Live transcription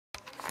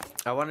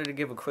I wanted to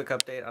give a quick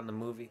update on the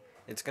movie.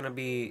 It's gonna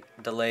be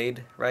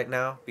delayed right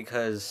now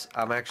because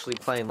I'm actually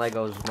playing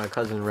Legos with my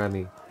cousin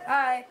Remy.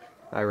 Hi.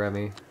 Hi,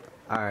 Remy.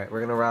 Alright,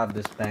 we're gonna rob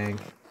this bank.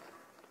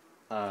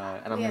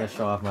 And I'm gonna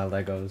show off my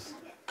Legos.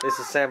 This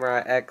is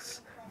Samurai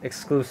X,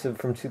 exclusive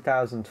from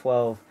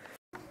 2012.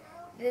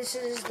 This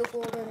is the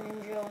Golden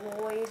Ninja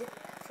Lloyd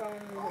from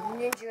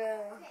Ninja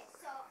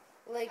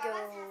Lego.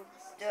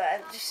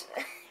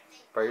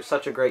 Bro, you're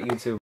such a great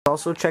YouTuber.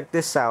 Also, check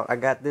this out. I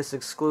got this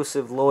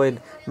exclusive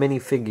Lloyd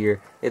minifigure.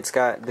 It's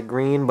got the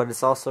green, but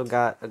it's also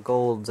got a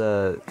gold,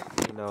 I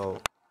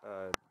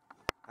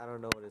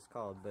don't know what it's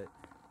called, but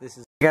this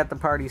is... We got the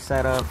party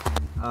set up.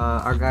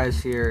 Our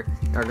guys here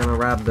are gonna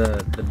rob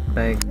the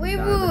bank. Wait,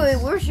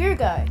 where's your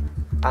guy?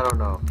 I don't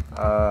know.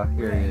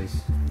 Here he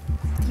is.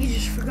 You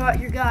just forgot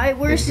your guy.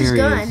 Where's his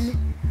gun?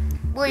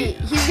 Wait,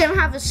 he's gonna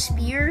have a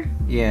spear?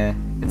 Yeah,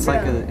 it's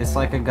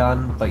like a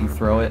gun, but you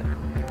throw it.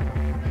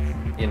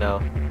 You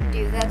know.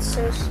 Dude, that's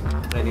so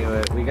smart.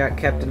 Anyway, we got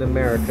Captain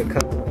America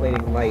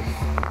contemplating life.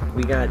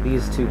 We got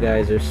these two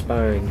guys are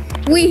sparring.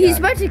 Wait, he's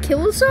about to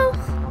kill himself?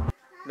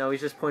 No,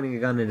 he's just pointing a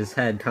gun at his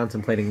head,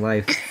 contemplating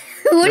life.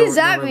 What does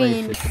that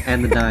mean?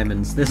 And the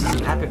diamonds. This is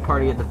an epic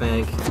party at the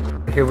bank.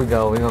 Here we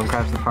go. We're gonna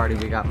crash the party.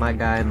 We got my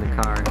guy in the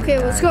car. Okay,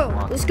 let's go.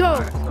 Let's go.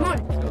 Right, Come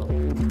on. Let's go.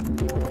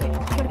 Okay,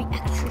 it's gotta be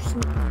extra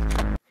sneaky.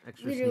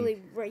 Extra Literally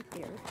sneak. right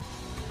there.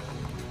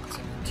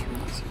 Too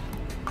easy.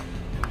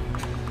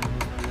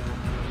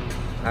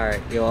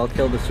 Alright, yo, I'll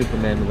kill the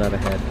Superman without a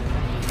head.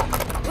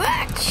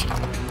 What?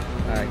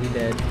 Alright, he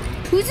dead.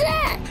 Who's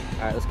that?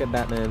 Alright, let's get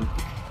Batman.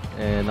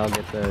 And I'll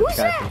get the Who's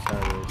guy that? from Star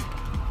Wars.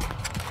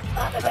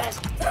 Oh, the best.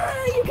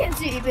 You can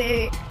see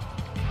me.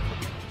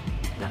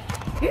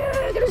 Yeah,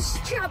 I'm gonna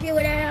chop you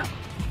out.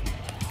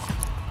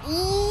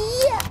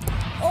 Yeah.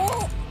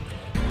 Oh.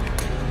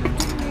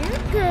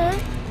 Okay.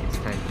 It's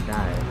time to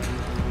die.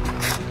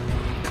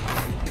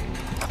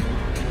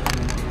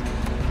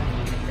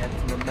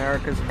 Captain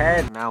America's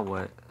head. Now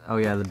what? Oh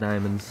yeah, the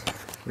diamonds.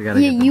 We gotta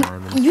get the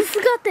diamonds. You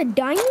forgot the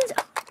diamonds?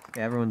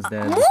 Yeah, everyone's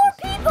dead. More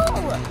people!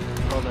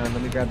 Hold on,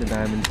 let me grab the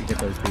diamonds to get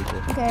those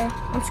people. Okay,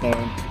 I'm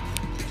scared.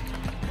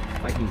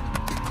 Mikey.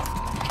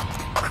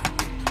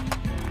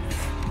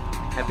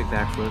 Epic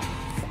backflip.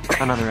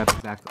 Another epic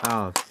backflip.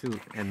 Oh,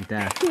 shoot. And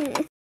death.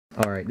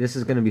 Alright, this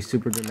is gonna be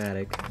super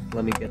dramatic.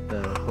 Let me get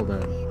the... Hold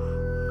on.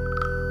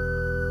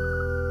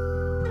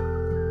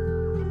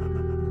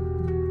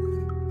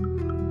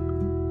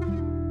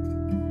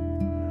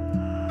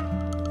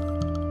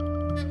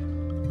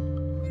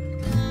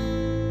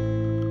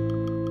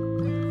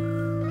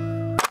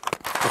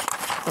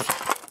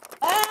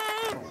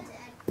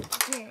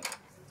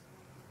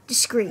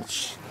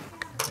 Screech.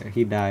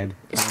 He died.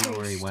 I don't know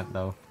where he went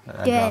though.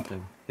 I Dead. dropped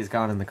him. He's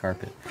gone in the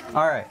carpet.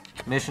 Alright,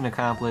 mission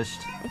accomplished.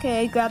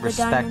 Okay, grab the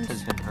diamonds.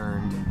 Respect has been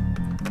earned.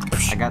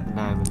 I got the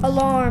diamonds.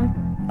 Alarm!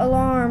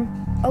 Alarm!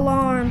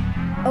 Alarm!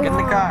 Alarm! Get in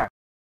the car!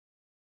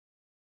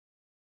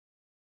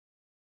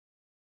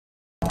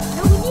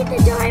 No, we need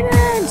the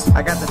diamonds!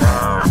 I got the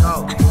diamonds.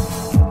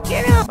 Oh.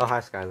 Get up! Oh, hi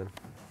Skyland.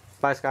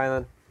 Bye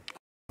Skyland.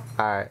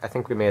 Alright, I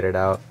think we made it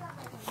out.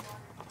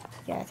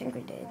 Yeah, I think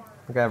we did.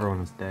 Look,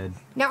 everyone's dead.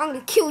 Now I'm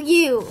gonna kill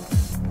you!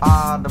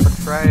 Ah, the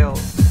betrayal.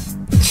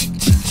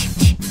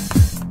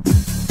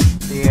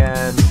 The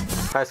end.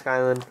 Bye,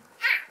 Skyland.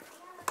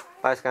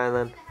 Bye,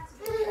 Skyland.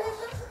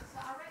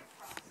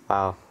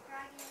 Wow.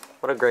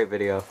 What a great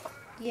video.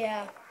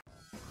 Yeah.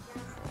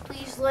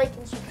 Please like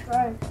and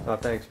subscribe. Oh,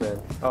 thanks, man.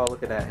 Oh,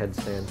 look at that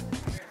headstand.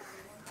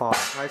 Oh,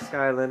 hi,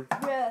 Skyland.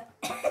 Yeah.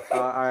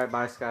 Alright,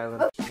 bye,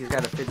 Skyland. He's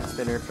got a fidget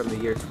spinner from the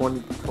year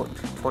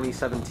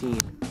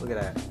 2017. Look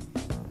at that.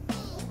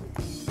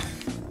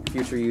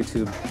 Future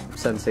YouTube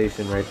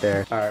sensation right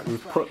there. Alright,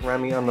 we've put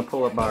Remy on the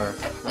pull-up bar.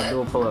 Now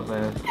do a pull-up,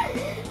 man.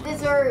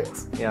 This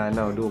hurts. Yeah, I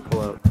know, do a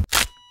pull-up.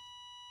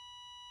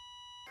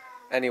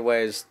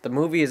 Anyways, the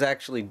movie is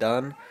actually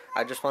done.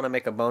 I just want to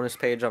make a bonus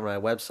page on my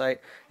website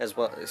as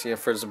well as,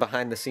 for the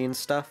behind-the-scenes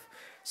stuff.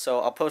 So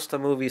I'll post the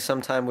movie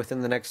sometime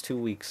within the next 2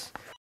 weeks.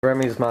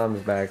 Remy's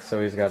mom's back,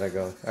 so he's gotta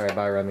go. Alright,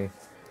 bye Remy.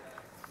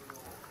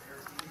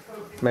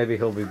 Maybe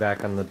he'll be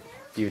back on the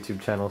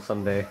YouTube channel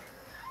someday.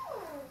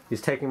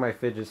 He's taking my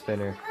fidget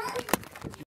spinner.